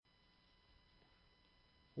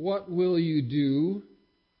What will you do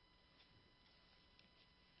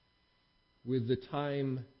with the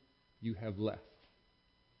time you have left?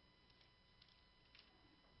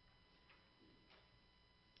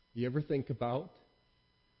 You ever think about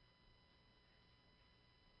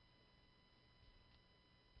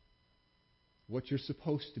what you're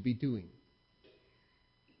supposed to be doing?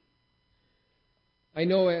 I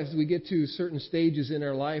know as we get to certain stages in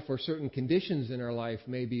our life or certain conditions in our life,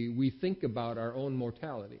 maybe we think about our own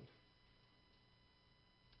mortality.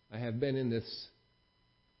 I have been in this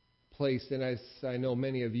place, and I know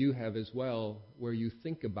many of you have as well, where you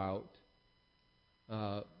think about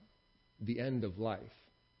the end of life.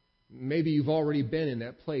 Maybe you've already been in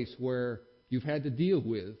that place where you've had to deal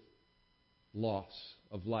with loss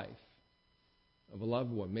of life, of a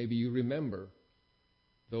loved one. Maybe you remember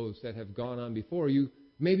those that have gone on before you.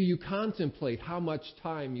 Maybe you contemplate how much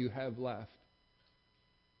time you have left.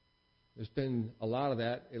 There's been a lot of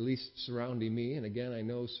that, at least surrounding me, and again, I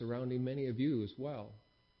know surrounding many of you as well.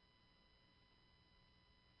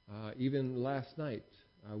 Even last night,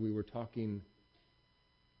 we were talking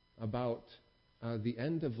about the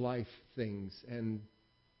end of life things, and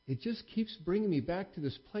it just keeps bringing me back to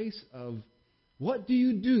this place of what do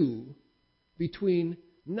you do between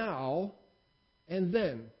now and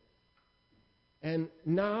then? And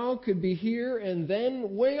now could be here and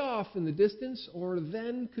then way off in the distance, or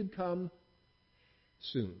then could come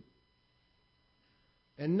soon.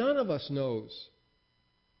 And none of us knows.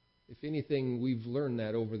 If anything, we've learned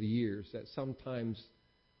that over the years, that sometimes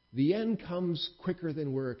the end comes quicker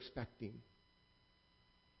than we're expecting.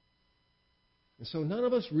 And so none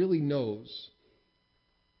of us really knows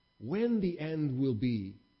when the end will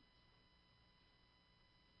be.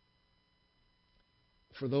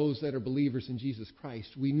 For those that are believers in Jesus Christ,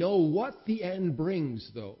 we know what the end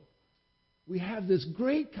brings, though. We have this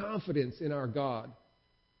great confidence in our God.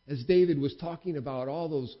 As David was talking about all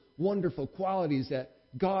those wonderful qualities that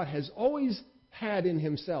God has always had in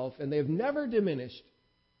himself, and they have never diminished.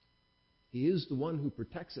 He is the one who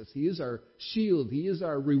protects us. He is our shield. He is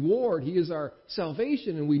our reward. He is our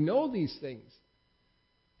salvation, and we know these things.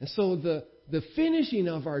 And so the finishing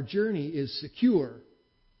of our journey is secure.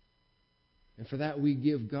 And for that we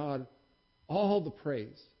give God all the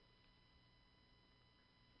praise.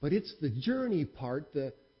 But it's the journey part,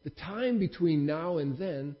 the time between now and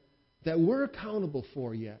then, that we're accountable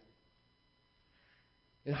for yet.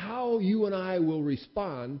 And how you and I will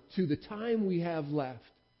respond to the time we have left.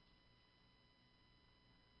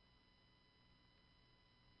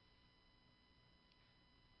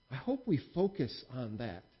 I hope we focus on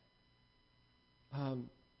that.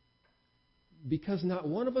 Because not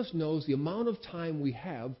one of us knows the amount of time we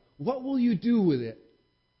have. What will you do with it?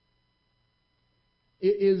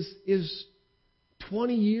 Is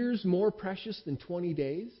 20 years more precious than 20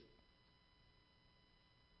 days?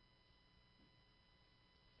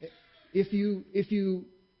 If you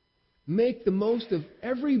make the most of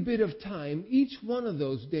every bit of time, each one of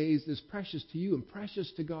those days is precious to you and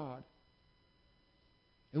precious to God.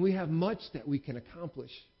 And we have much that we can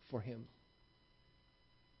accomplish for Him.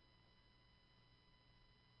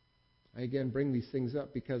 I again bring these things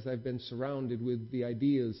up because I've been surrounded with the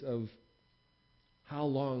ideas of how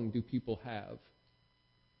long do people have.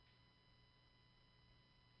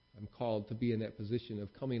 I'm called to be in that position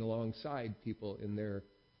of coming alongside people in their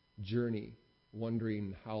journey,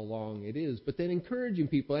 wondering how long it is, but then encouraging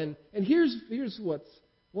people. And here's what's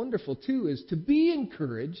wonderful too, is to be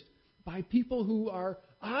encouraged by people who are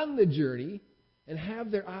on the journey and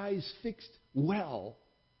have their eyes fixed well.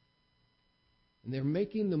 And they're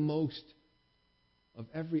making the most of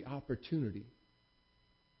every opportunity.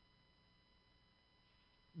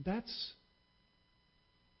 That's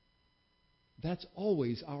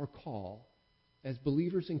always our call as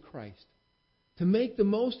believers in Christ. To make the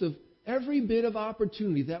most of every bit of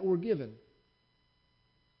opportunity that we're given.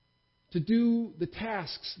 To do the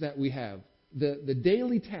tasks that we have. The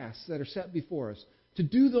daily tasks that are set before us. To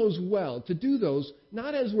do those well. To do those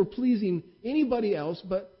not as we're pleasing anybody else,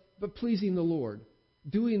 but pleasing the Lord.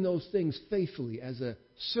 Doing those things faithfully as a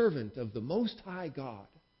servant of the Most High God.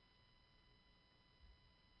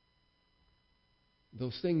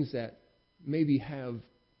 Those things that maybe have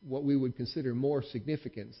what we would consider more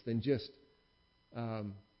significance than just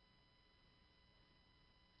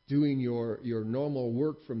doing your normal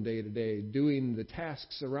work from day to day, doing the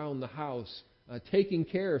tasks around the house, taking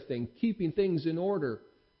care of things, keeping things in order,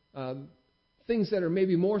 things that are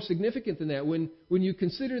maybe more significant than that. When you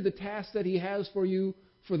consider the task that He has for you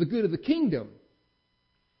for the good of the kingdom,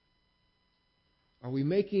 are we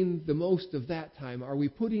making the most of that time? Are we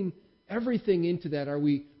putting everything into that? Are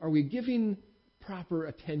we giving proper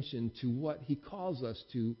attention to what He calls us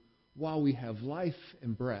to while we have life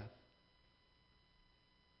and breath.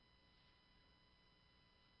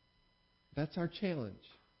 That's our challenge.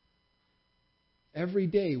 Every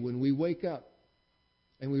day when we wake up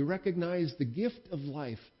and we recognize the gift of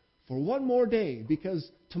life for one more day, because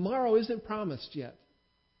tomorrow isn't promised yet.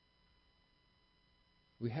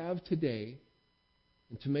 We have today,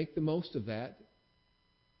 and to make the most of that,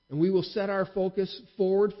 and we will set our focus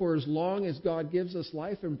forward for as long as God gives us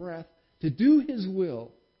life and breath to do His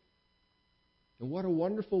will. And what a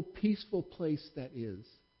wonderful, peaceful place that is.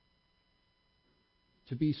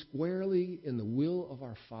 To be squarely in the will of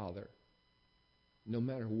our Father, no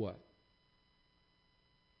matter what.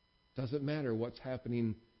 Doesn't matter what's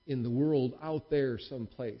happening in the world out there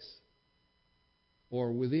someplace,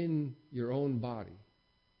 or within your own body,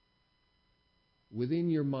 within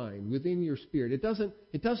your mind, within your spirit. It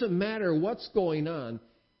doesn't matter what's going on.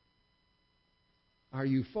 Are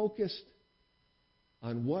you focused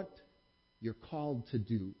on what you're called to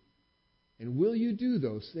do? And will you do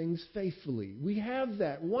those things faithfully? We have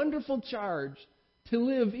that wonderful charge to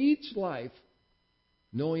live each life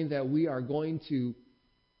knowing that we are going to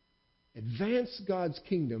advance God's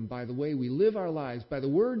kingdom by the way we live our lives, by the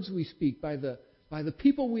words we speak, by the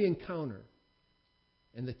people we encounter,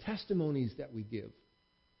 and the testimonies that we give.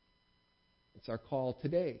 It's our call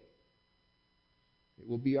today. It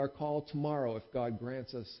will be our call tomorrow if God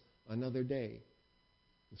grants us another day.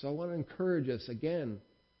 And so I want to encourage us again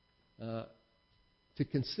to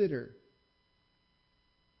consider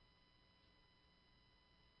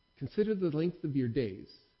the length of your days.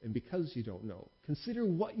 And because you don't know, consider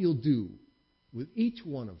what you'll do with each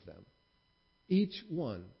one of them. Each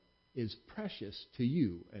one is precious to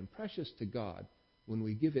you and precious to God when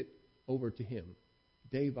we give it over to Him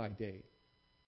day by day.